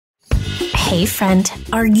Hey friend,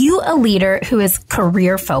 are you a leader who is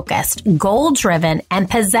career-focused, goal-driven, and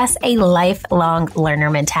possess a lifelong learner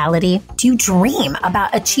mentality? Do you dream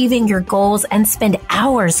about achieving your goals and spend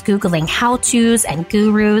hours Googling how-tos and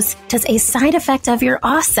gurus? Does a side effect of your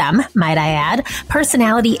awesome, might I add,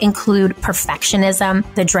 personality include perfectionism,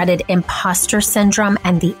 the dreaded imposter syndrome,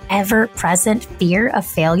 and the ever-present fear of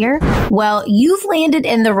failure? Well, you've landed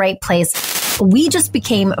in the right place. We just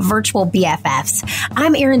became virtual BFFs.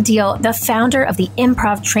 I'm Erin Deal, the founder of the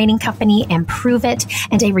improv training company Improve It,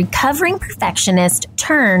 and a recovering perfectionist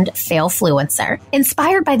turned failfluencer.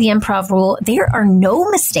 Inspired by the improv rule, there are no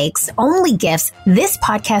mistakes, only gifts. This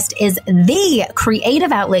podcast is the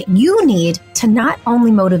creative outlet you need to not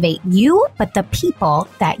only motivate you, but the people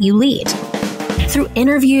that you lead. Through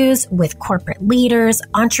interviews with corporate leaders,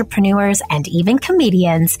 entrepreneurs, and even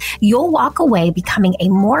comedians, you'll walk away becoming a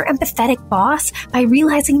more empathetic boss by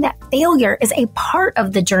realizing that failure is a part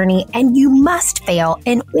of the journey and you must fail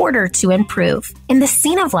in order to improve. In the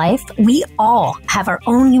scene of life, we all have our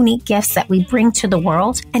own unique gifts that we bring to the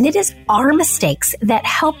world, and it is our mistakes that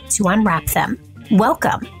help to unwrap them.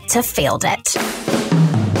 Welcome to Failed It.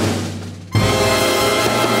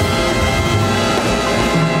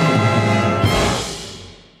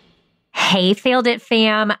 Hey, Failed It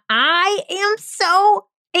fam. I am so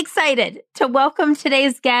excited to welcome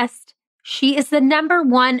today's guest. She is the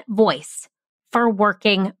 #1 voice for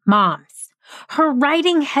working moms. Her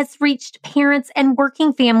writing has reached parents and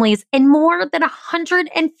working families in more than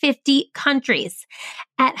 150 countries.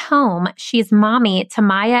 At home, she's mommy to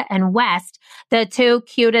Maya and West, the two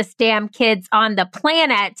cutest damn kids on the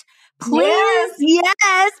planet. Please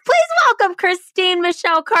welcome Christine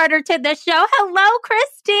Michelle Carter to the show. Hello,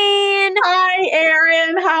 Christine. Hi,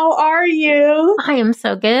 Erin. How are you? I am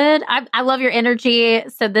so good. I love your energy.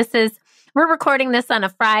 So we're recording this on a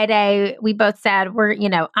Friday. We both said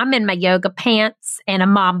I'm in my yoga pants and a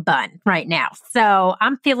mom bun right now. So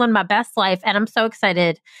I'm feeling my best life, and I'm so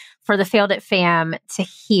excited for the Failed It fam to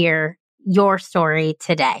hear your story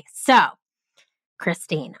today. So,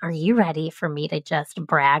 Christine, are you ready for me to just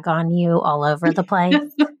brag on you all over the place?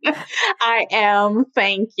 I am.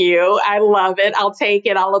 Thank you. I love it. I'll take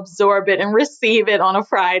it. I'll absorb it and receive it on a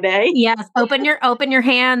Friday. Yes. Open your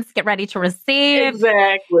hands. Get ready to receive.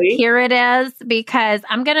 Exactly. Here it is, because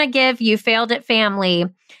I'm going to give you, Failed It family,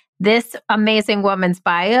 this amazing woman's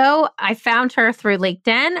bio. I found her through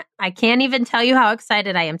LinkedIn. I can't even tell you how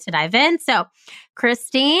excited I am to dive in. So,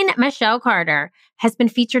 Christine Michelle Carter has been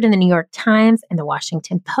featured in the New York Times and the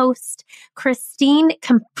Washington Post. Christine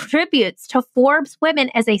contributes to Forbes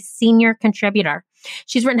Women as a senior contributor.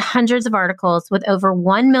 She's written hundreds of articles with over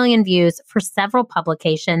 1 million views for several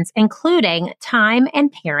publications, including Time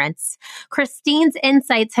and Parents. Christine's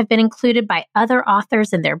insights have been included by other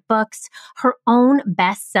authors in their books. Her own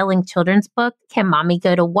best-selling children's book, Can Mommy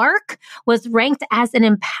Go to Work?, was ranked as an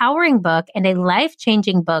empowering book and a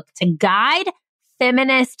life-changing book to guide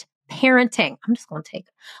feminist parenting. I'm just going to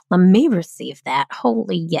let me receive that.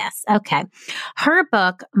 Holy yes. Okay. Her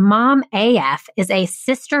book, Mom AF, is a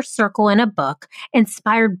sister circle in a book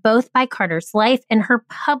inspired both by Carter's life and her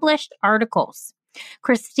published articles.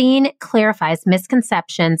 Christine clarifies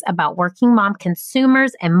misconceptions about working mom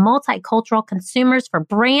consumers and multicultural consumers for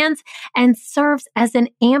brands and serves as an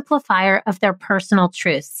amplifier of their personal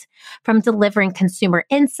truths. From delivering consumer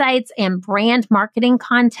insights and brand marketing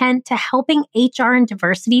content to helping HR and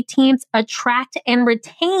diversity teams attract and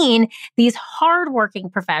retain these hardworking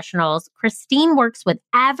professionals, Christine works with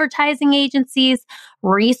advertising agencies,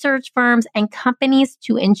 research firms, and companies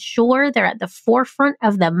to ensure they're at the forefront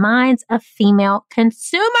of the minds of female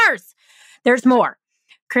consumers. There's more.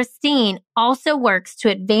 Christine also works to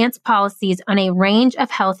advance policies on a range of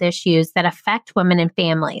health issues that affect women and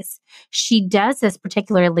families. She does this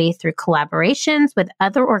particularly through collaborations with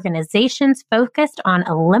other organizations focused on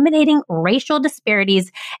eliminating racial disparities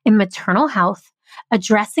in maternal health,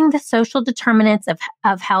 addressing the social determinants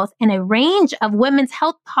of health, and a range of women's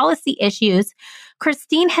health policy issues.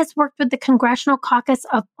 Christine has worked with the Congressional Caucus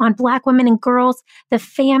on Black Women and Girls, the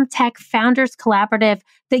FamTech Founders Collaborative,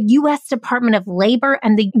 the U.S. Department of Labor,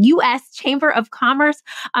 and the U.S. Chamber of Commerce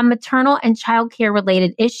on maternal and child care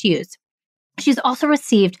related issues. She's also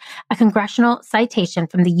received a congressional citation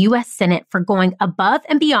from the U.S. Senate for going above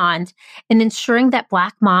and beyond in ensuring that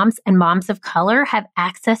Black moms and moms of color have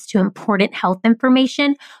access to important health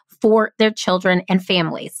information for their children and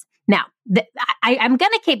families. Now, I'm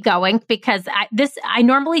going to keep going because I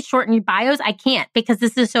normally shorten your bios. I can't because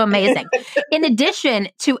this is so amazing. In addition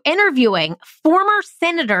to interviewing former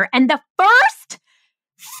senator and the first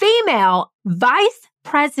female vice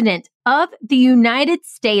president of the United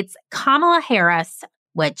States, Kamala Harris,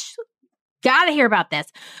 which Gotta hear about this.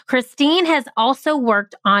 Christine has also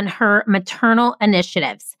worked on her maternal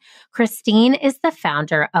initiatives. Christine is the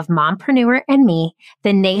founder of Mompreneur and Me,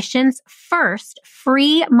 the nation's first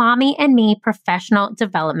free Mommy and Me professional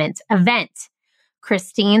development event.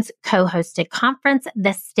 Christine's co-hosted conference,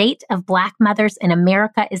 The State of Black Mothers in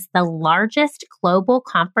America, is the largest global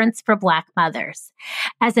conference for Black mothers.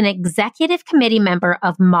 As an executive committee member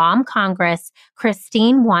of Mom Congress,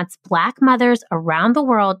 Christine wants Black mothers around the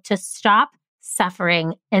world to stop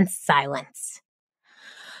suffering in silence.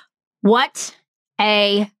 What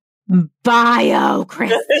a bio,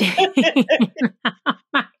 Christine.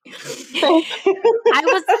 I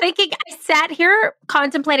was thinking, I sat here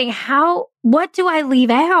contemplating what do I leave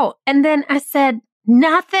out? And then I said,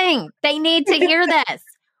 nothing. They need to hear this.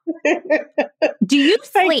 Do you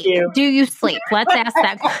sleep? Do you sleep? Let's ask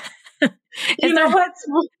that question. You know what's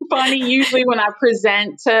funny? Usually when I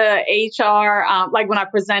present to HR, like when I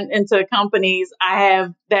present into companies, I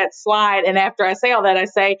have that slide. And after I say all that, I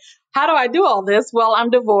say, how do I do all this? Well, I'm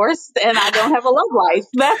divorced and I don't have a love life.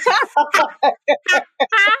 That's how.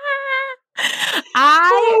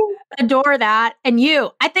 I adore that. And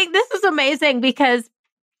I think this is amazing because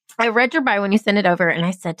I read your bio when you sent it over and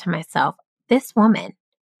I said to myself, this woman,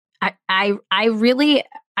 I really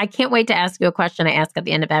can't wait to ask you a question I ask at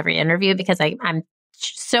the end of every interview because I'm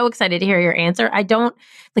so excited to hear your answer.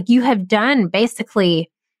 You have done basically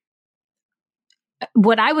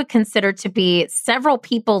what I would consider to be several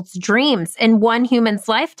people's dreams in one human's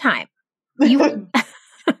lifetime.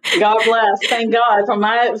 God bless. Thank God.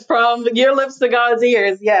 From your lips to God's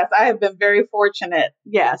ears. Yes, I have been very fortunate.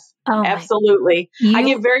 Yes, absolutely. I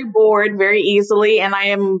get very bored very easily, and I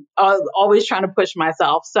am always trying to push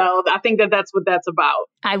myself. So I think that's what that's about.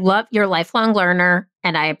 I love your lifelong learner,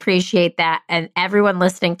 and I appreciate that. And everyone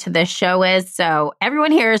listening to this show is. So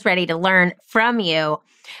everyone here is ready to learn from you.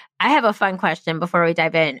 I have a fun question before we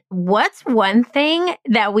dive in. What's one thing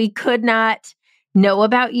that we could not know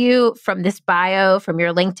about you from this bio, from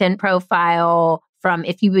your LinkedIn profile, from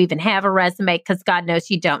if you even have a resume, because God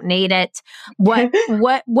knows you don't need it.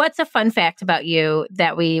 What's a fun fact about you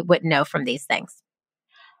that we wouldn't know from these things?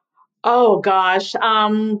 Oh gosh,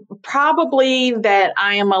 probably that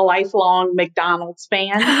I am a lifelong McDonald's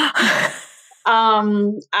fan.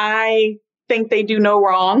 I think they do no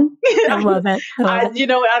wrong. I love it.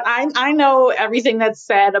 I know everything that's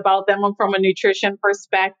said about them from a nutrition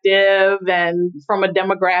perspective and from a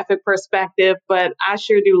demographic perspective, but I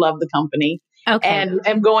sure do love the company. Okay. And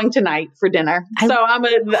am going tonight for dinner. So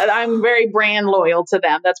I'm very brand loyal to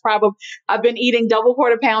them. I've been eating double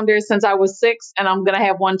quarter pounders since I was 6, and I'm going to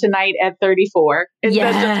have one tonight at 34. That's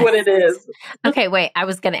just what it is. Okay, wait, I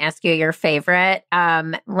was going to ask you your favorite.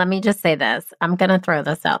 Let me just say this. I'm going to throw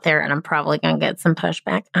this out there, and I'm probably going to get some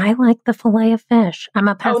pushback. I like the filet of fish. I'm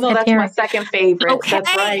a pescatarian. Oh, no, that's my second favorite. Okay.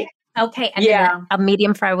 That's right. Okay. And then a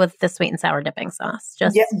medium fry with the sweet and sour dipping sauce.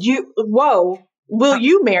 Whoa. Will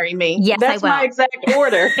you marry me? Yes, that's I will. My exact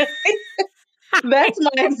order. That's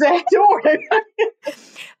my exact order.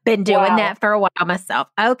 Been doing that for a while myself.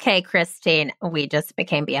 Okay, Christine, we just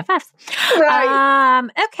became BFFs. Right.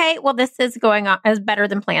 Okay, well, this is going on as better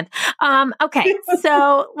than planned. Okay,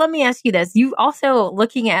 so let me ask you this. You also,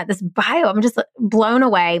 looking at this bio, I'm just blown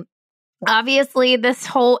away. Obviously, this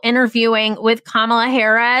whole interviewing with Kamala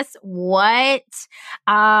Harris, what?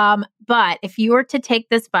 But if you were to take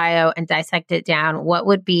this bio and dissect it down, what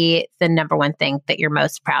would be the number one thing that you're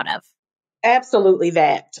most proud of? Absolutely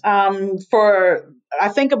that. I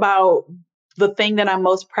think about the thing that I'm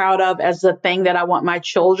most proud of as the thing that I want my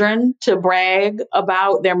children to brag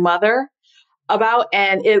about their mother about,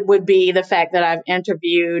 and it would be the fact that I've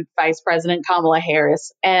interviewed Vice President Kamala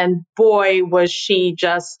Harris, and boy, was she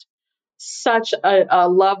just such a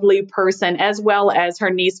lovely person, as well as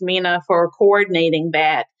her niece Mina for coordinating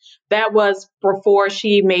that. That was before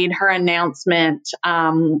she made her announcement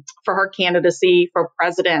for her candidacy for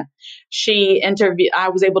president. I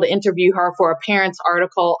was able to interview her for a Parents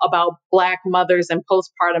article about Black mothers and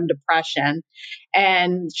postpartum depression.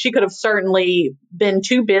 And she could have certainly been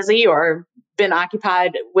too busy or been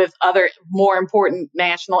occupied with other more important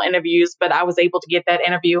national interviews, but I was able to get that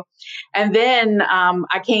interview. And then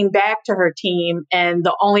I came back to her team, and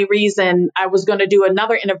the only reason I was going to do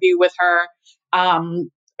another interview with her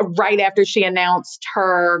right after she announced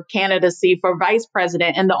her candidacy for vice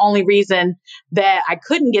president. And the only reason that I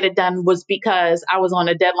couldn't get it done was because I was on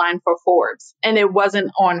a deadline for Forbes, and it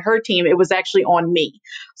wasn't on her team. It was actually on me.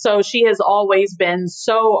 So she has always been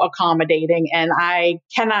so accommodating, and I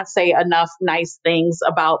cannot say enough nice things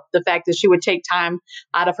about the fact that she would take time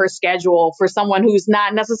out of her schedule for someone who's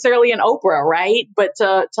not necessarily an Oprah, right? But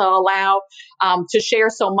to allow, to share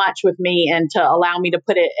so much with me and to allow me to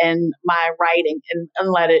put it in my writing and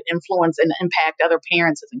let it influence and impact other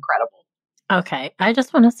parents is incredible. Okay, I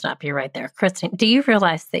just want to stop you right there. Christine, do you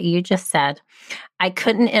realize that you just said, I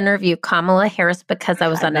couldn't interview Kamala Harris because I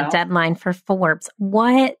was on a deadline for Forbes?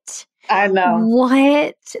 What? I know.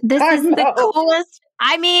 What? This is the coolest.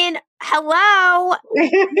 I mean, hello.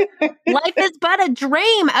 Life is but a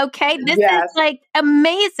dream, okay? This is like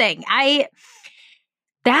amazing.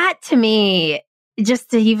 That to me,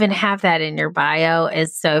 just to even have that in your bio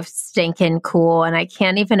is so stinking cool. And I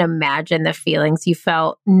can't even imagine the feelings you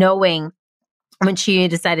felt knowing when she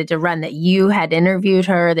decided to run that you had interviewed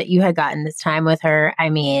her, that you had gotten this time with her. I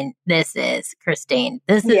mean, this is Christine.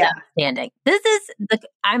 This is outstanding.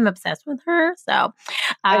 I'm obsessed with her. So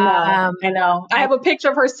I know. I have a picture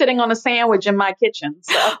of her sitting on a sandwich in my kitchen.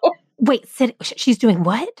 So wait, she's doing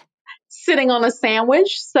what? Sitting on a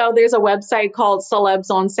sandwich. So there's a website called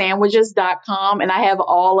celebsonsandwiches.com, and I have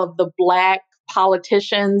all of the Black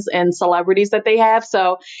politicians and celebrities that they have.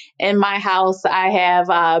 So in my house, I have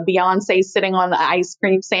Beyonce sitting on the ice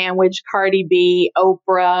cream sandwich, Cardi B,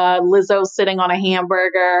 Oprah, Lizzo sitting on a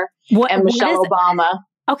hamburger, and Michelle Obama.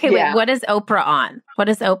 Okay, wait, what is Oprah on? What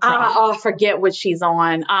is Oprah on? Oh, I forget what she's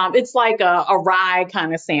on. It's like a rye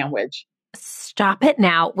kind of sandwich. Stop it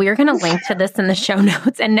now. We're going to link to this in the show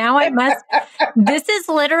notes. And now I must, this is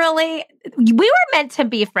literally, we were meant to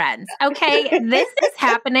be friends. Okay. This is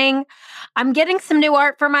happening. I'm getting some new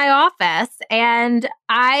art for my office, and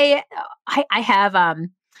I have,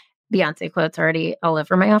 Beyonce quotes already all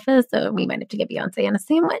over my office. So we might have to get Beyonce on a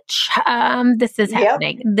sandwich. This is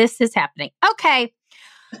happening. This is happening. Okay.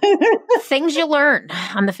 Things you learn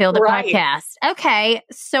on the Field It podcast. Okay.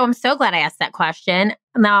 So I'm so glad I asked that question.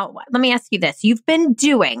 Now, let me ask you this. You've been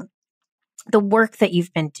doing the work that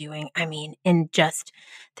you've been doing, I mean, in just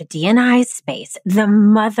the D&I space, the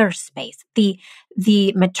mother space, the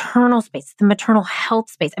maternal space, the maternal health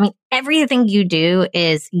space. I mean, everything you do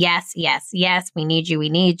is yes, yes, yes, we need you, we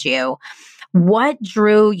need you. What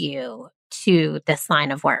drew you to this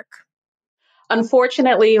line of work?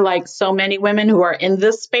 Unfortunately, like so many women who are in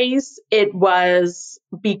this space, it was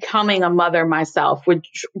becoming a mother myself,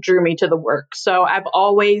 which drew me to the work. So I've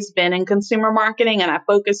always been in consumer marketing, and I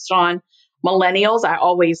focused on millennials. I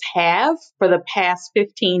always have for the past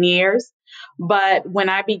 15 years. But when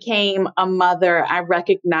I became a mother, I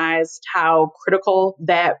recognized how critical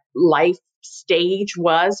that life stage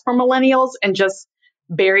was for millennials and just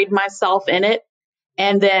buried myself in it.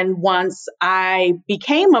 And then once I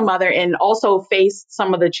became a mother and also faced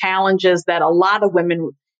some of the challenges that a lot of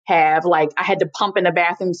women have, like I had to pump in a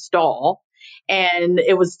bathroom stall, and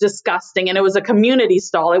it was disgusting. And it was a community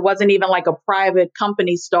stall. It wasn't even like a private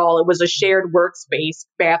company stall. It was a shared workspace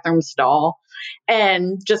bathroom stall.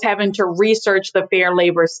 And just having to research the Fair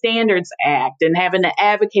Labor Standards Act and having to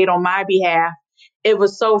advocate on my behalf, it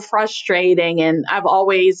was so frustrating. And I've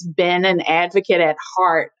always been an advocate at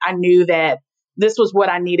heart. I knew that this was what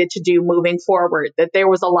I needed to do moving forward, that there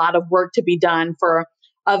was a lot of work to be done for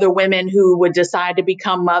other women who would decide to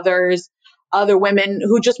become mothers, other women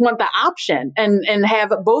who just want the option and have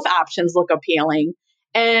both options look appealing,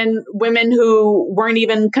 and women who weren't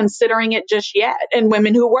even considering it just yet, and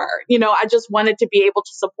women who were. I just wanted to be able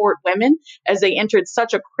to support women as they entered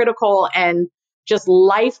such a critical and just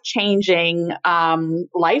life-changing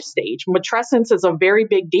life stage. Matrescence is a very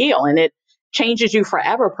big deal, and it changes you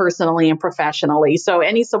forever personally and professionally. So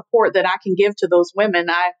any support that I can give to those women,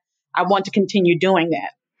 I want to continue doing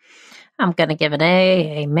that. I'm going to give it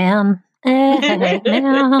amen.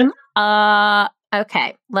 Amen.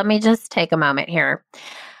 Okay, let me just take a moment here.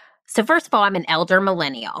 So first of all, I'm an elder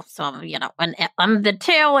millennial. So, I'm the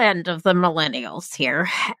tail end of the millennials here.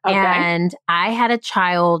 Okay. And I had a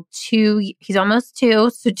child he's almost 2,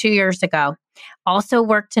 so 2 years ago. Also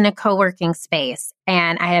worked in a co-working space,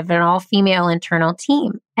 and I have an all-female internal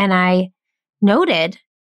team. And I noted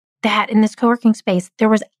that in this co-working space, there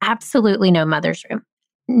was absolutely no mother's room.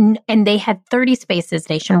 And they had 30 spaces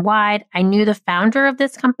nationwide. I knew the founder of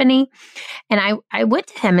this company, and I went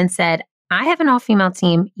to him and said, I have an all-female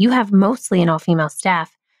team. You have mostly an all-female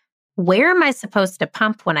staff. Where am I supposed to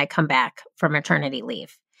pump when I come back from maternity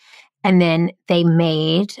leave? And then they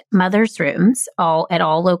made mother's rooms at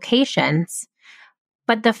all locations.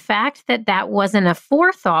 But the fact that that wasn't a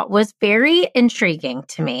forethought was very intriguing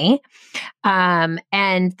to me.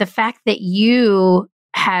 And the fact that you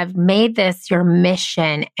have made this your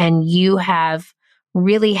mission and you have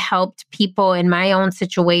really helped people in my own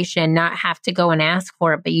situation not have to go and ask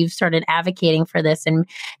for it, but you've started advocating for this, and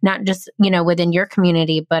not just, within your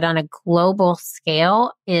community, but on a global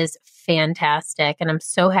scale, is fantastic. And I'm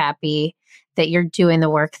so happy that you're doing the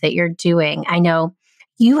work that you're doing. I know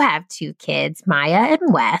you have 2 kids, Maya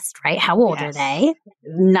and West, right? How old are they?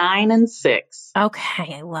 9 and 6.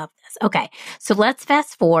 Okay, I love this. Okay, so let's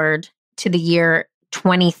fast forward to the year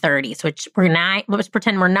 2030, so let's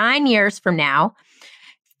pretend we're 9 years from now.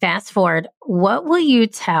 Fast forward, what will you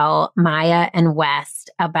tell Maya and West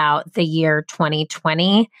about the year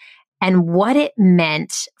 2020 and what it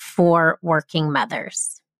meant for working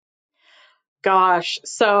mothers? Gosh,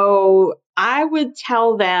 so I would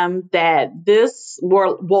tell them that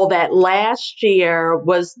that last year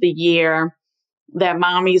was the year that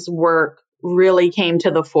mommy's work really came to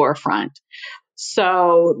the forefront.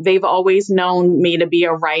 So they've always known me to be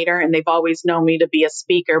a writer and they've always known me to be a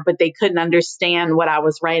speaker, but they couldn't understand what I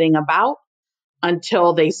was writing about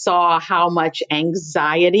until they saw how much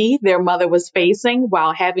anxiety their mother was facing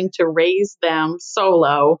while having to raise them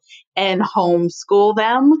solo and homeschool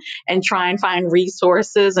them and try and find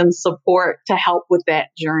resources and support to help with that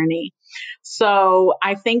journey. So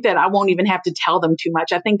I think that I won't even have to tell them too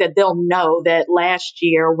much. I think that they'll know that last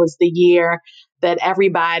year was the year that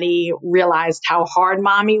everybody realized how hard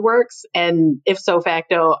mommy works, and if so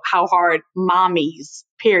facto, how hard mommies,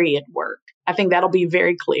 period, work. I think that'll be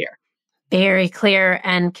very clear. Very clear.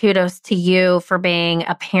 And kudos to you for being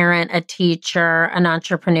a parent, a teacher, an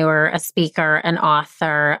entrepreneur, a speaker, an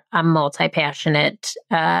author, a multi-passionate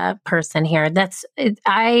person here.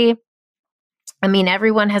 I mean,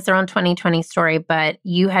 everyone has their own 2020 story, but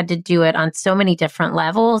you had to do it on so many different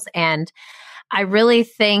levels. And I really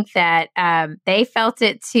think that they felt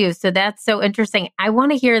it too. So that's so interesting. I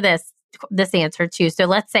want to hear this answer too. So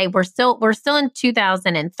let's say we're still in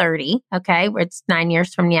 2030. Okay. It's 9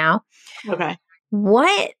 years from now. Okay.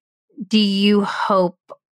 What do you hope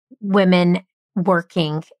women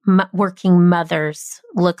working mothers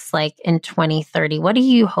looks like in 2030? What do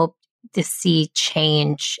you hope to see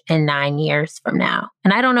change in 9 years from now?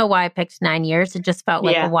 And I don't know why I picked 9 years. It just felt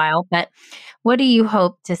like a while, but what do you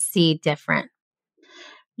hope to see different?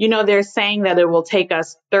 They're saying that it will take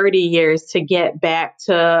us 30 years to get back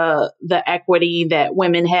to the equity that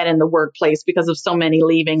women had in the workplace because of so many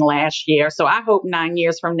leaving last year. So I hope 9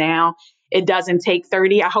 years from now, it doesn't take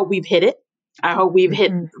 30. I hope we've hit it. I hope we've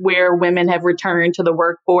hit where women have returned to the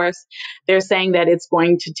workforce. They're saying that it's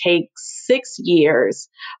going to take 6 years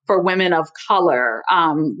for women of color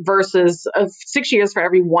versus 6 years for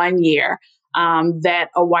every 1 year that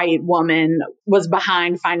a white woman was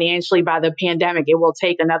behind financially by the pandemic. It will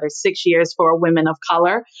take another 6 years for women of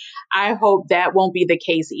color. I hope that won't be the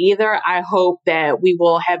case either. I hope that we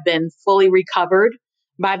will have been fully recovered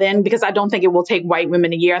by then, because I don't think it will take white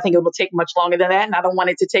women a year. I think it will take much longer than that. And I don't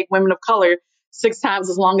want it to take women of color 6 times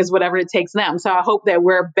as long as whatever it takes them. So I hope that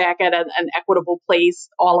we're back at an equitable place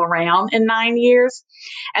all around in 9 years.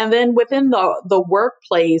 And then within the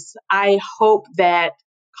workplace, I hope that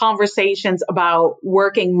conversations about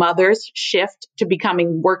working mothers shift to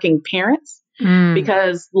becoming working parents.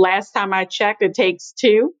 Because last time I checked, it takes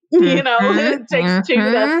 2, it takes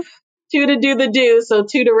 2 to do the do. So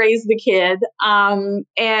 2 to raise the kid.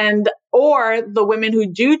 Or the women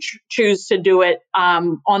who do choose to do it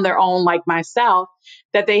on their own, like myself,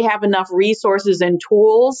 that they have enough resources and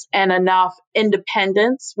tools and enough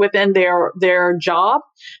independence within their job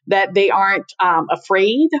that they aren't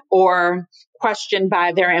afraid or questioned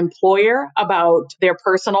by their employer about their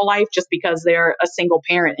personal life just because they're a single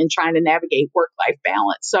parent and trying to navigate work-life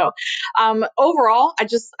balance. So overall,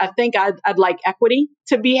 I think I'd like equity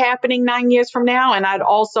to be happening 9 years from now. And I'd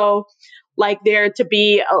also like there to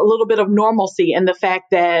be a little bit of normalcy in the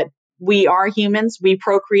fact that we are humans, we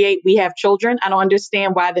procreate, we have children. I don't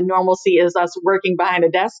understand why the normalcy is us working behind a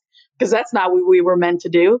desk, because that's not what we were meant to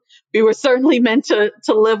do. We were certainly meant to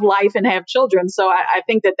live life and have children. So I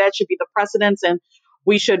think that should be the precedence, and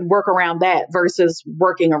we should work around that versus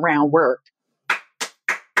working around work.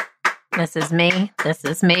 This is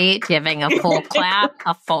me giving a full clap,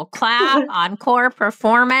 encore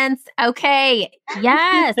performance. Okay.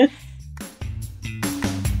 Yes.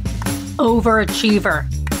 Overachiever,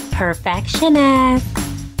 perfectionist,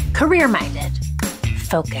 career-minded,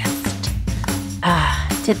 focused.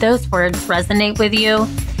 Did those words resonate with you?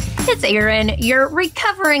 It's Erin, your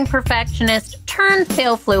recovering perfectionist turned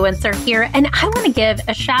failfluencer here, and I want to give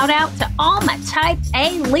a shout out to all my type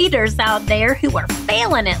A leaders out there who are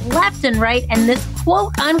failing it left and right in this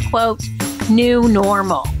quote unquote new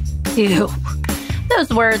normal. Ew. Those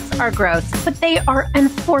words are gross, but they are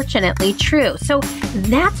unfortunately true. So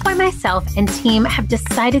that's why myself and team have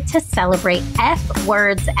decided to celebrate F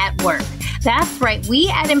words at work. That's right, we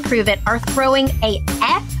at Improve It are throwing a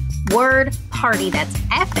F word party. That's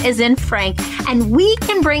F as in Frank, and we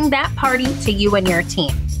can bring that party to you and your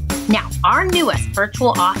team. Now, our newest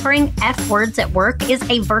virtual offering, F Words at Work, is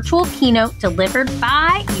a virtual keynote delivered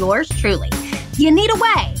by yours truly. You need a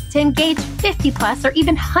way to engage 50 plus or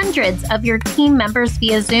even hundreds of your team members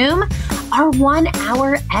via Zoom? Our 1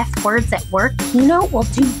 hour F Words at Work keynote will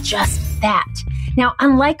do just that. Now,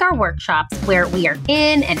 unlike our workshops where we are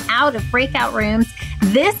in and out of breakout rooms,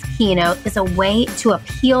 this keynote is a way to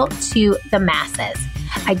appeal to the masses.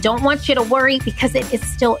 I don't want you to worry because it is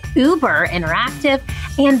still uber interactive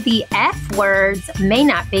and the F words may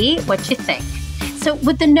not be what you think. So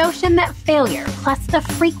with the notion that failure plus the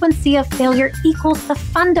frequency of failure equals the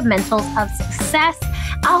fundamentals of success,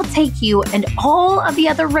 I'll take you and all of the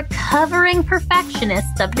other recovering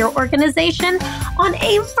perfectionists of your organization on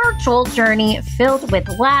a virtual journey filled with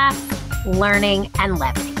laughs, learning, and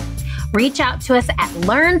levity. Reach out to us at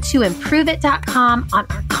learntoimproveit.com on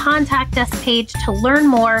our contact us page to learn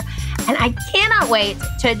more. And I cannot wait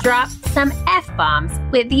to drop some F-bombs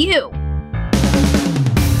with you.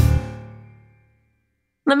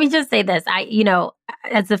 Let me just say this.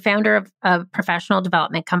 As the founder of a professional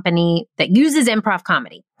development company that uses improv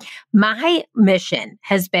comedy, my mission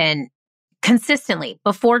has been consistently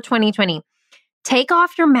before 2020, take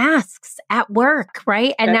off your masks at work,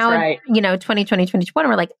 right? And That's now, right. 2020, 2021,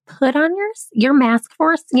 we're like, put on your mask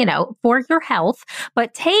for your health,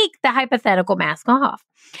 but take the hypothetical mask off.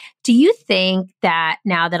 Do you think that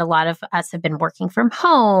now that a lot of us have been working from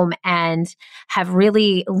home and have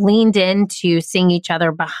really leaned into seeing each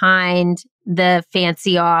other behind the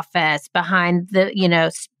fancy office, behind the,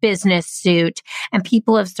 business suit, and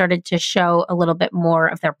people have started to show a little bit more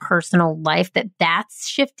of their personal life, that's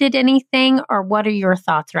shifted anything? Or what are your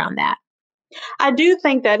thoughts around that? I do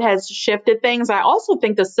think that has shifted things. I also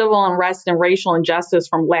think the civil unrest and racial injustice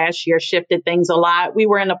from last year shifted things a lot. We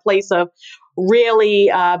were in a place of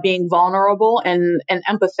really being vulnerable and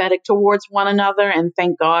empathetic towards one another. And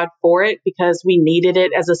thank God for it, because we needed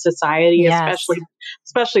it as a society, Yes.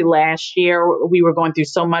 especially last year. We were going through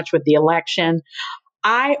so much with the election.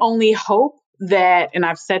 I only hope that, and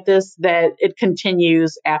I've said this, that it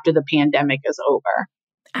continues after the pandemic is over.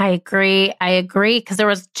 I agree. Because there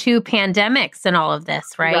was 2 pandemics in all of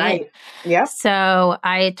this, right? Right. Yep. So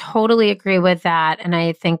I totally agree with that. And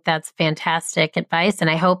I think that's fantastic advice. And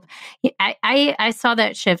I hope I saw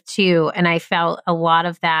that shift too. And I felt a lot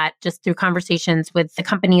of that just through conversations with the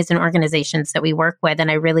companies and organizations that we work with. And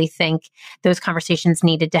I really think those conversations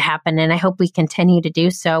needed to happen. And I hope we continue to do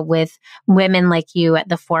so with women like you at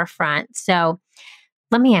the forefront. So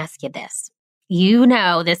let me ask you this.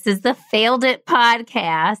 This is the Failed It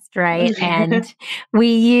podcast, right? And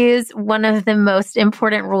we use one of the most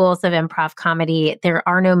important rules of improv comedy. There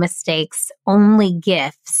are no mistakes, only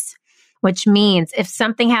gifts, which means if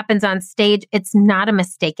something happens on stage, it's not a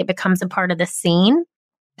mistake. It becomes a part of the scene.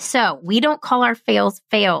 So we don't call our fails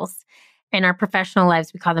in our professional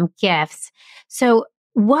lives. We call them gifts. So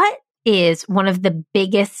what is one of the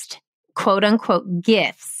biggest quote unquote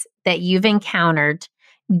gifts that you've encountered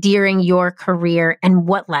during your career, and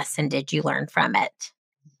what lesson did you learn from it?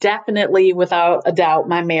 Definitely, without a doubt,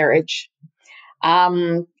 my marriage.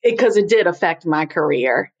 Because it did affect my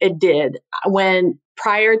career. It did.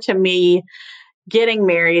 Prior to me getting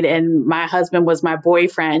married and my husband was my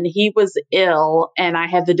boyfriend, he was ill, and I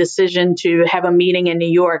had the decision to have a meeting in New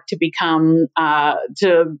York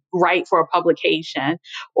to write for a publication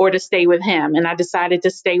or to stay with him. And I decided to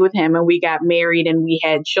stay with him, and we got married and we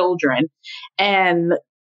had children. And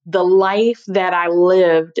the life that I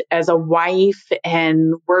lived as a wife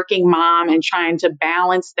and working mom and trying to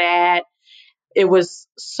balance that, it was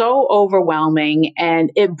so overwhelming,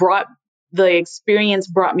 and the experience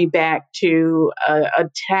brought me back to a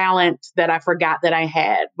talent that I forgot that I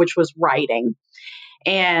had, which was writing.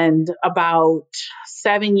 And about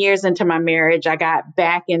 7 years into my marriage, I got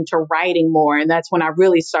back into writing more. And that's when I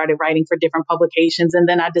really started writing for different publications. And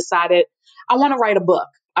then I decided I want to write a book.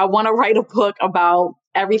 I want to write a book about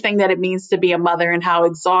everything that it means to be a mother and how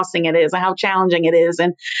exhausting it is and how challenging it is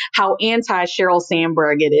and how anti Sheryl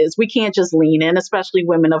Sandberg it is. We can't just lean in, especially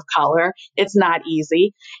women of color. It's not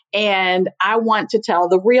easy. And I want to tell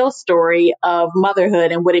the real story of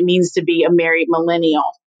motherhood and what it means to be a married millennial.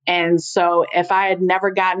 And so if I had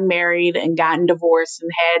never gotten married and gotten divorced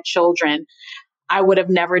and had children, I would have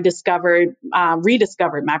never rediscovered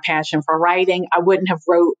my passion for writing. I wouldn't have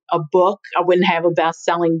wrote a book. I wouldn't have a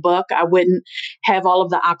best-selling book. I wouldn't have all of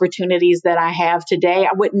the opportunities that I have today.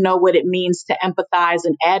 I wouldn't know what it means to empathize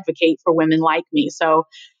and advocate for women like me. So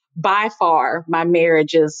by far, my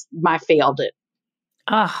marriage is my failed it.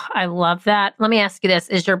 Oh, I love that. Let me ask you this.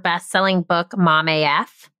 Is your best-selling book Mom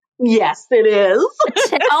AF? Yes, it is.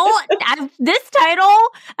 This title,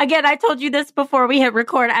 again, I told you this before we hit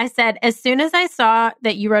record. I said, as soon as I saw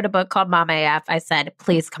that you wrote a book called Mom AF, I said,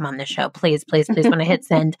 please come on the show. Please, please, please, when I hit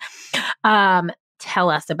send.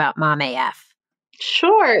 Tell us about Mom AF.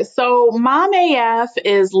 Sure. So Mom AF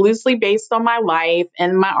is loosely based on my life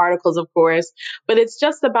and my articles, of course, but it's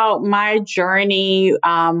just about my journey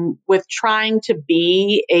with trying to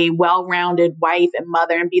be a well-rounded wife and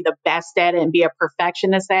mother and be the best at it and be a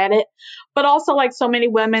perfectionist at it. But also, like so many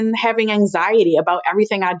women, having anxiety about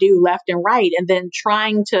everything I do left and right, and then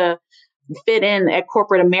trying to fit in at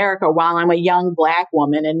corporate America while I'm a young Black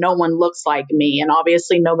woman and no one looks like me. And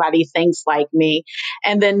obviously nobody thinks like me.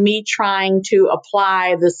 And then me trying to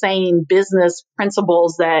apply the same business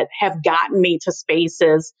principles that have gotten me to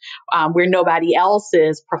spaces where nobody else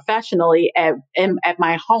is professionally at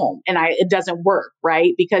my home. And it doesn't work,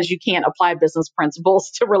 right? Because you can't apply business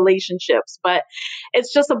principles to relationships. But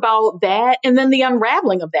it's just about that. And then the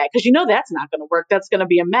unraveling of that, because that's not going to work. That's going to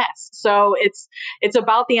be a mess. So it's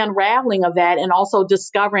about the unraveling of that and also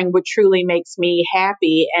discovering what truly makes me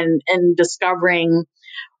happy and discovering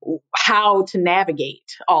how to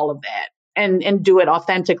navigate all of that and do it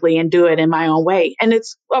authentically and do it in my own way. And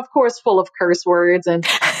it's of course full of curse words and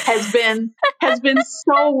has been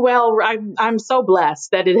so well. I'm so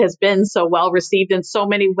blessed that it has been so well received and so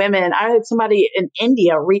many women. I had somebody in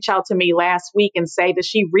India reach out to me last week and say that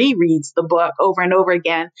she rereads the book over and over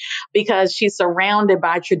again because she's surrounded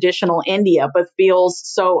by traditional India, but feels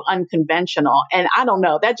so unconventional. And I don't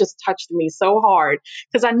know, that just touched me so hard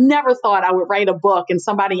because I never thought I would write a book and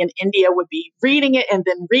somebody in India would be reading it and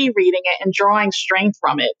then rereading it and drawing strength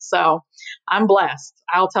from it. So I'm blessed.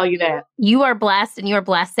 I'll tell you that. You are blessed and you are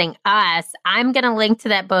blessing us. I'm going to link to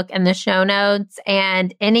that book in the show notes.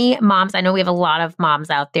 And any moms, I know we have a lot of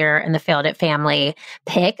moms out there in the Failed It family,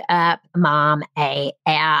 pick up Mom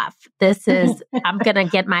AF. This is, I'm going to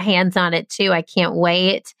get my hands on it too. I can't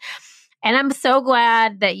wait. And I'm so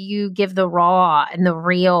glad that you give the raw and the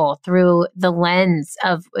real through the lens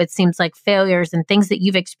of, it seems like, failures and things that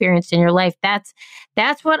you've experienced in your life. That's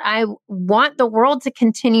what I want the world to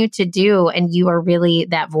continue to do. And you are really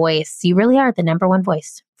that voice. You really are the number one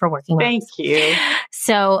voice for working moms. Thank you.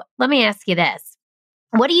 So let me ask you this.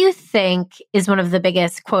 What do you think is one of the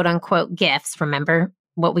biggest quote unquote gifts? Remember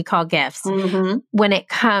what we call gifts when it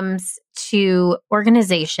comes to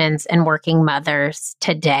organizations and working mothers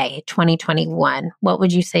today, 2021? What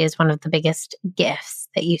would you say is one of the biggest gifts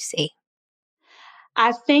that you see?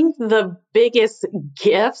 I think the biggest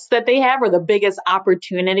gifts that they have or the biggest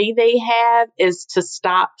opportunity they have is to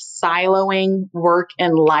stop siloing work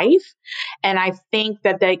and life. And I think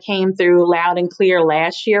that came through loud and clear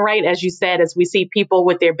last year, right? As you said, as we see people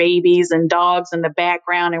with their babies and dogs in the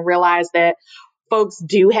background and realize that folks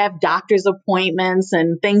do have doctor's appointments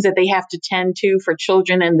and things that they have to tend to for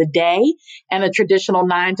children in the day, and a traditional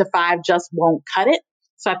 9 to 5 just won't cut it.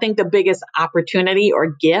 So I think the biggest opportunity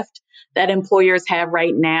or gift that employers have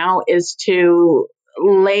right now is to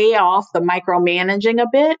lay off the micromanaging a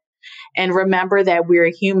bit and remember that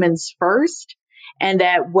we're humans first, and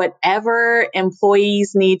that whatever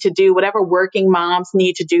employees need to do, whatever working moms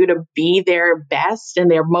need to do to be their best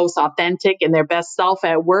and their most authentic and their best self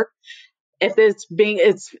at work, if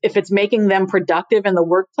it's making them productive in the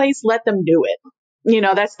workplace, let them do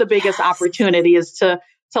it. That's the biggest opportunity, is to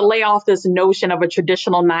lay off this notion of a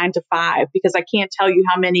traditional 9 to 5, because I can't tell you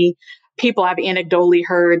how many people I've anecdotally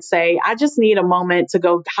heard say, I just need a moment to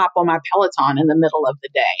go hop on my Peloton in the middle of the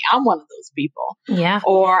day. I'm one of those people. Yeah.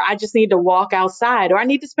 Or I just need to walk outside, or I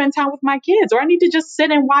need to spend time with my kids, or I need to just sit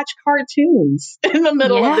and watch cartoons in the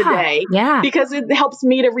middle of the day because it helps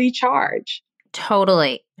me to recharge.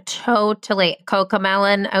 Totally.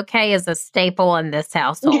 Cocomelon, okay, is a staple in this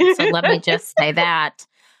household. So let me just say that.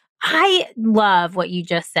 I love what you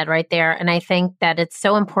just said right there. And I think that it's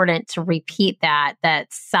so important to repeat that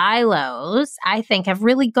silos, I think, have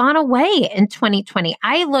really gone away in 2020.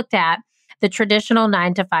 I looked at the traditional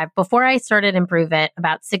 9 to 5 before I started Improve It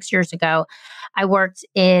about 6 years ago. I worked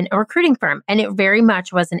in a recruiting firm, and it very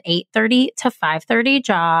much was an 8:30 to 5:30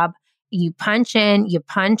 job. you punch in, you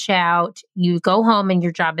punch out, you go home and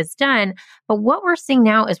your job is done. But what we're seeing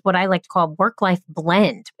now is what I like to call work-life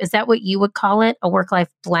blend. Is that what you would call it? A work-life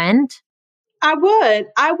blend? I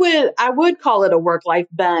would call it a work-life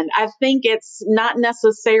blend. I think it's not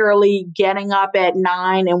necessarily getting up at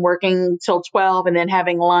 9 and working till 12 and then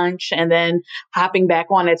having lunch and then hopping back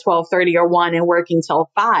on at 12:30 or 1 and working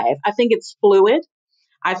till 5. I think it's fluid.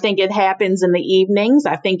 I think it happens in the evenings.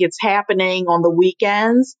 I think it's happening on the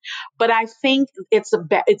weekends, but I think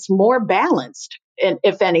it's more balanced.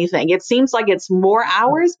 If anything, it seems like it's more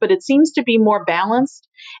hours, but it seems to be more balanced.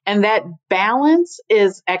 And that balance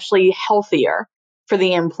is actually healthier for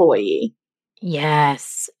the employee.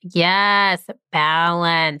 Yes. Yes.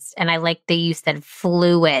 Balanced. And I like that you said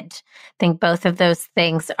fluid. I think both of those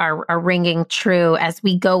things are ringing true as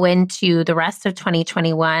we go into the rest of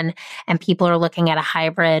 2021 and people are looking at a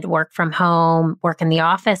hybrid work from home, work in the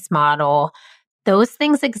office model. Those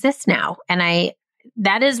things exist now. And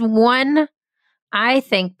that is one, I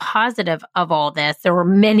think, positive of all this. There were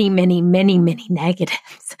many, many, many, many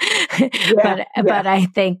negatives. But I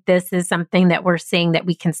think this is something that we're seeing, that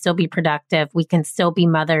we can still be productive. We can still be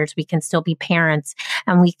mothers. We can still be parents,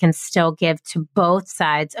 and we can still give to both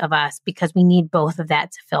sides of us because we need both of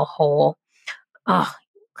that to feel whole. Oh,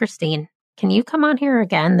 Christine, can you come on here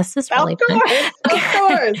again? This is really fun. Of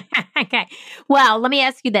course. Okay. Well, let me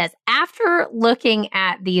ask you this. After looking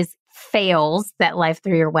at these fails that life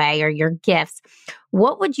threw your way or your gifts,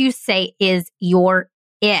 what would you say is your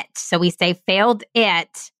it? So we say failed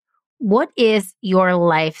it. What is your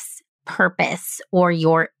life's purpose or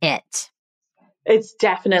your it? It's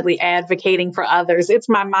definitely advocating for others. It's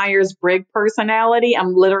my Myers-Briggs personality.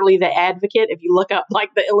 I'm literally the advocate. If you look up like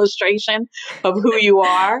the illustration of who you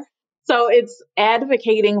are. So it's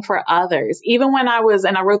advocating for others. Even when I was,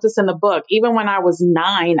 and I wrote this in the book, even when I was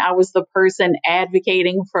 9, I was the person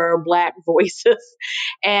advocating for Black voices.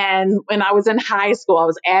 And when I was in high school, I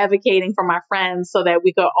was advocating for my friends so that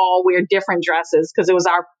we could all wear different dresses because it was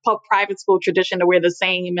our private school tradition to wear the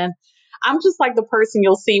same. And I'm just like the person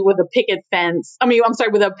you'll see with a picket fence.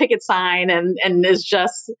 With a picket sign and is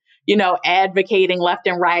just, advocating left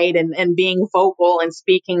and right and being vocal and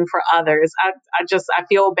speaking for others. I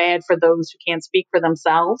feel bad for those who can't speak for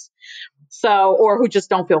themselves. So, or who just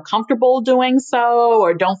don't feel comfortable doing so,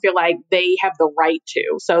 or don't feel like they have the right to.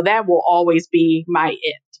 So that will always be my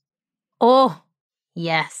it. Oh,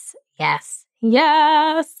 yes, yes,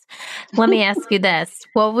 yes. Let me ask you this.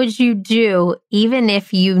 What would you do even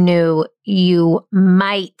if you knew you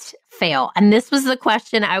might fail? And this was the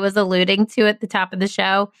question I was alluding to at the top of the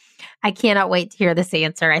show. I cannot wait to hear this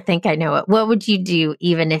answer. I think I know it. What would you do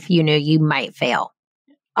even if you knew you might fail?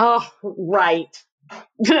 Oh, right.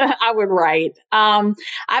 I would write. I've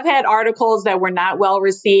had articles that were not well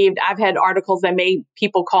received. I've had articles that made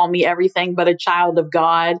people call me everything but a child of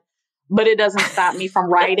God. But it doesn't stop me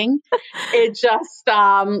from writing. It just,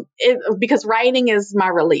 because writing is my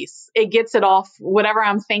release. It gets it off, whatever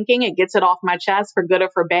I'm thinking, it gets it off my chest for good or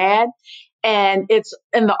for bad. And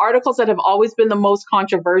the articles that have always been the most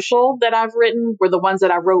controversial that I've written were the ones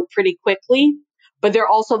that I wrote pretty quickly, but they're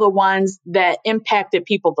also the ones that impacted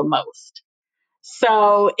people the most.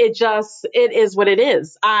 So it is what it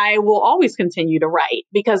is. I will always continue to write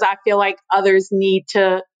because I feel like others need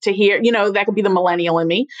to hear, that could be the millennial in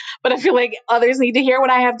me, but I feel like others need to hear what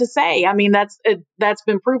I have to say. I mean, that's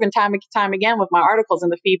been proven time and time again with my articles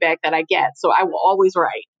and the feedback that I get. So I will always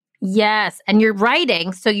write. Yes. And you're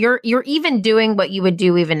writing. So you're even doing what you would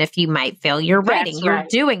do even if you might fail. You're writing. That's you're right.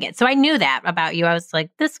 doing it. So I knew that about you. I was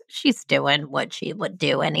like, she's doing what she would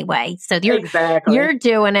do anyway. So Exactly. You're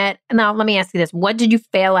doing it. Now, let me ask you this. What did you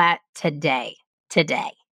fail at today?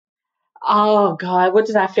 Oh God, what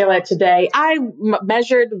did I fail at today? I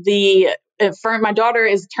measured my daughter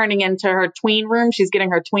is turning into her tween room. She's getting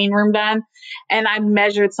her tween room done. And I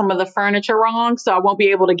measured some of the furniture wrong. So I won't be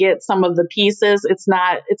able to get some of the pieces. It's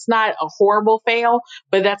not a horrible fail,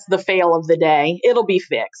 but that's the fail of the day. It'll be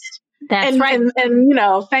fixed. That's right. And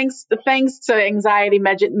thanks to anxiety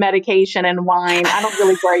medication and wine, I don't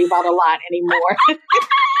really worry about a lot anymore.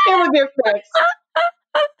 It'll get fixed.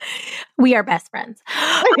 We are best friends.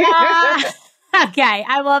 Okay.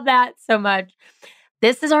 I love that so much.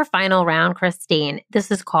 This is our final round, Christine. This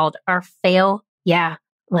is called our Fail Yeah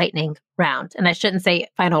Lightning Round. And I shouldn't say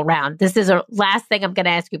final round. This is our last thing I'm going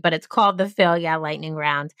to ask you, but it's called the Fail Yeah Lightning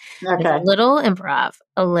Round. Okay. It's a little improv,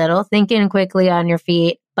 a little thinking quickly on your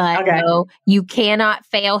feet, but no, you cannot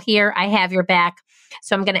fail here. I have your back.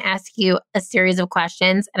 So I'm going to ask you a series of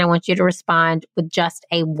questions and I want you to respond with just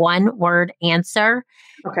a one-word answer.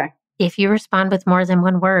 Okay. if you respond with more than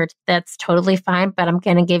one word, that's totally fine. But I'm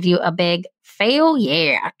going to give you a big fail.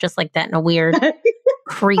 Yeah. Just like that in a weird,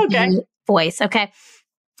 creepy voice. Okay.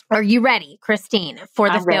 Are you ready, Christine, for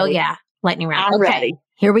the I'm fail? ready. Yeah. Lightning round. I'm Okay. ready.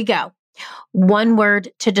 Here we go. One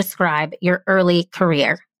word to describe your early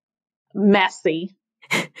career. Messy.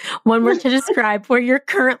 One word to describe where you're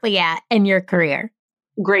currently at in your career.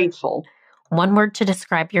 Grateful. One word to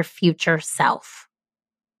describe your future self.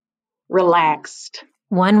 Relaxed.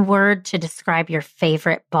 One word to describe your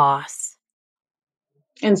favorite boss.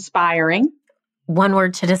 Inspiring. One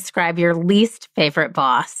word to describe your least favorite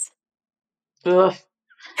boss. Ugh.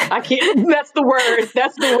 I can't. That's the word.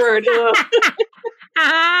 That's the word.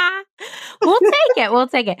 We'll take it. We'll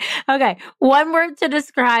take it. Okay. One word to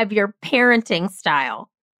describe your parenting style.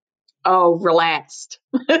 Oh, relaxed.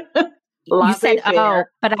 You said, oh,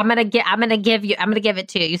 but I'm going to give it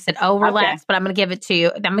to you. You said, oh, relax, but I'm going to give it to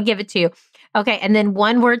you. I'm going to give it to you. Okay. And then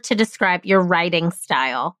one word to describe your writing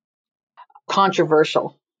style.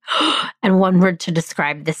 Controversial. And one word to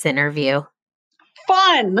describe this interview.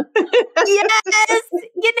 Fun. Yes,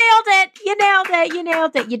 you nailed it. You nailed it. You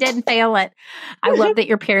nailed it. You didn't fail it. I love that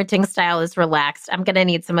your parenting style is relaxed. I'm going to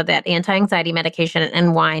need some of that anti-anxiety medication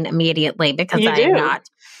and wine immediately because I am not.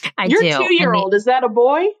 Your 2-year-old, is that a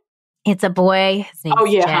boy? It's a boy. His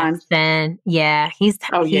name's Jackson. Hon. Yeah, he's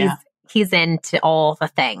into all the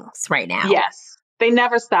things right now. Yes, they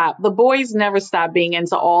never stop. The boys never stop being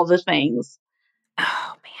into all the things.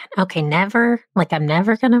 Oh man. Okay, never. Like I'm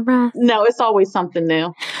never gonna rest. No, it's always something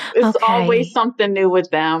new. It's always something new with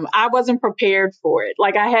them. I wasn't prepared for it.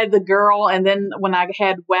 Like I had the girl, and then when I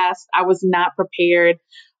had West, I was not prepared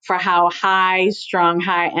for how high strung,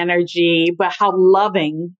 high energy, but how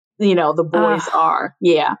loving, the boys are.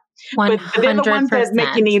 Yeah. 100%. But they're the ones that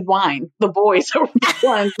make you need wine. The boys are the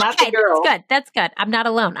ones, not the girl. That's good. I'm not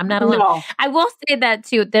alone. No. I will say that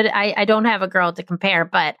too, that I don't have a girl to compare,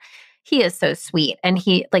 but he is so sweet. And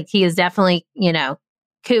he is definitely,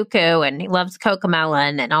 cuckoo, and he loves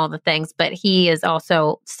Cocomelon and all the things, but he is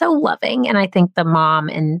also so loving. And I think the mom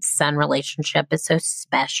and son relationship is so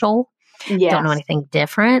special. Yes. Don't know anything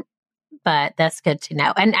different, but that's good to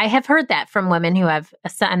know. And I have heard that from women who have a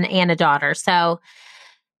son and a daughter. So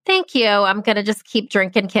thank you. I'm going to just keep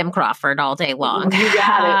drinking Kim Crawford all day long. You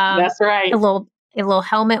got it. That's right. A little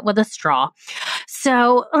helmet with a straw.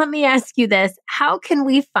 So let me ask you this. How can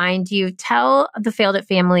we find you? Tell the Failed It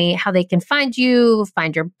family how they can find you,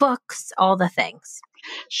 find your books, all the things.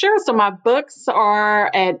 Sure. So my books are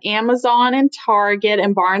at Amazon and Target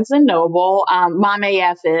and Barnes and Noble. Mom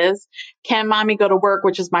AF is Can Mommy Go to Work,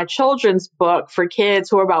 which is my children's book for kids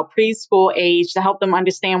who are about preschool age to help them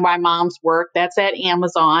understand why moms work. That's at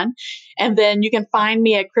Amazon. And then you can find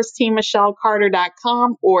me at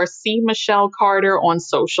ChristineMichelleCarter.com or C Michelle Carter on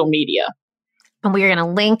social media. And we are going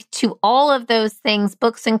to link to all of those things,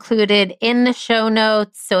 books included, in the show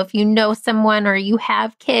notes. So if you know someone or you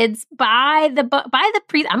have kids, buy the book.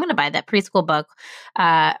 I'm going to buy that preschool book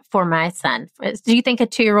for my son. Do you think a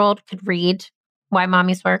 2-year-old could read Why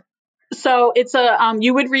Mommies Work? So it's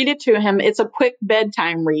you would read it to him. It's a quick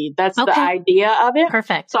bedtime read. That's the idea of it.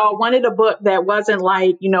 Perfect. So I wanted a book that wasn't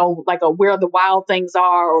like a Where the Wild Things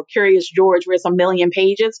Are or Curious George, where it's a million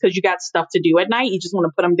pages because you got stuff to do at night. You just want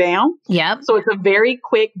to put them down. Yep. So it's a very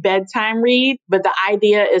quick bedtime read, but the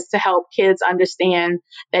idea is to help kids understand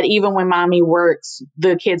that even when mommy works,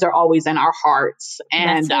 the kids are always in our hearts.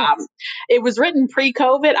 And it was written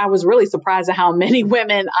pre-COVID. I was really surprised at how many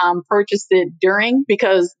women purchased it during,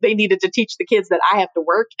 because they needed to teach the kids that I have to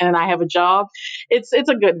work and I have a job. It's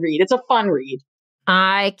a good read. It's a fun read.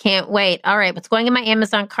 I can't wait. All right. It's going in my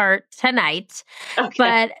Amazon cart tonight. Okay.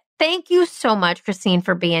 But thank you so much, Christine,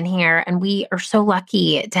 for being here. And we are so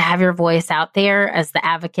lucky to have your voice out there as the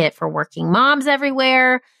advocate for working moms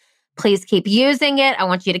everywhere. Please keep using it. I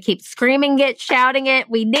want you to keep screaming it, shouting it.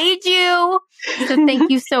 We need you. So thank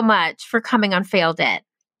you so much for coming on Failed It.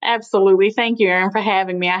 Absolutely. Thank you, Erin, for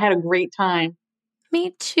having me. I had a great time.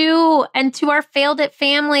 Me too. And to our Failed It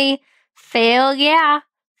family, fail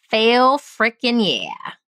frickin' yeah.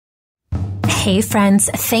 Hey friends,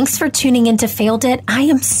 thanks for tuning into Failed It. I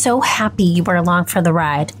am so happy you were along for the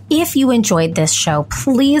ride. If you enjoyed this show,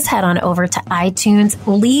 please head on over to iTunes,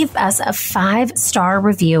 leave us a 5-star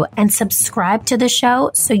review, and subscribe to the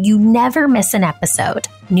show so you never miss an episode.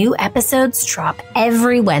 New episodes drop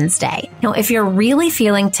every Wednesday. Now, if you're really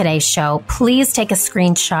feeling today's show, please take a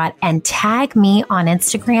screenshot and tag me on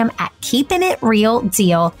Instagram at Keeping It Real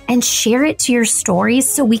Deal and share it to your stories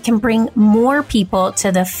so we can bring more people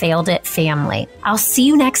to the Failed It family. I'll see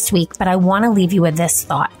you next week, but I want to leave you with this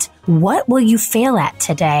thought. What will you fail at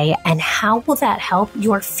today, and how will that help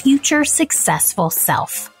your future successful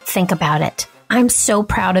self? Think about it. I'm so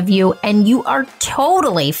proud of you, and you are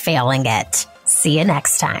totally failing it. See you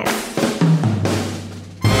next time.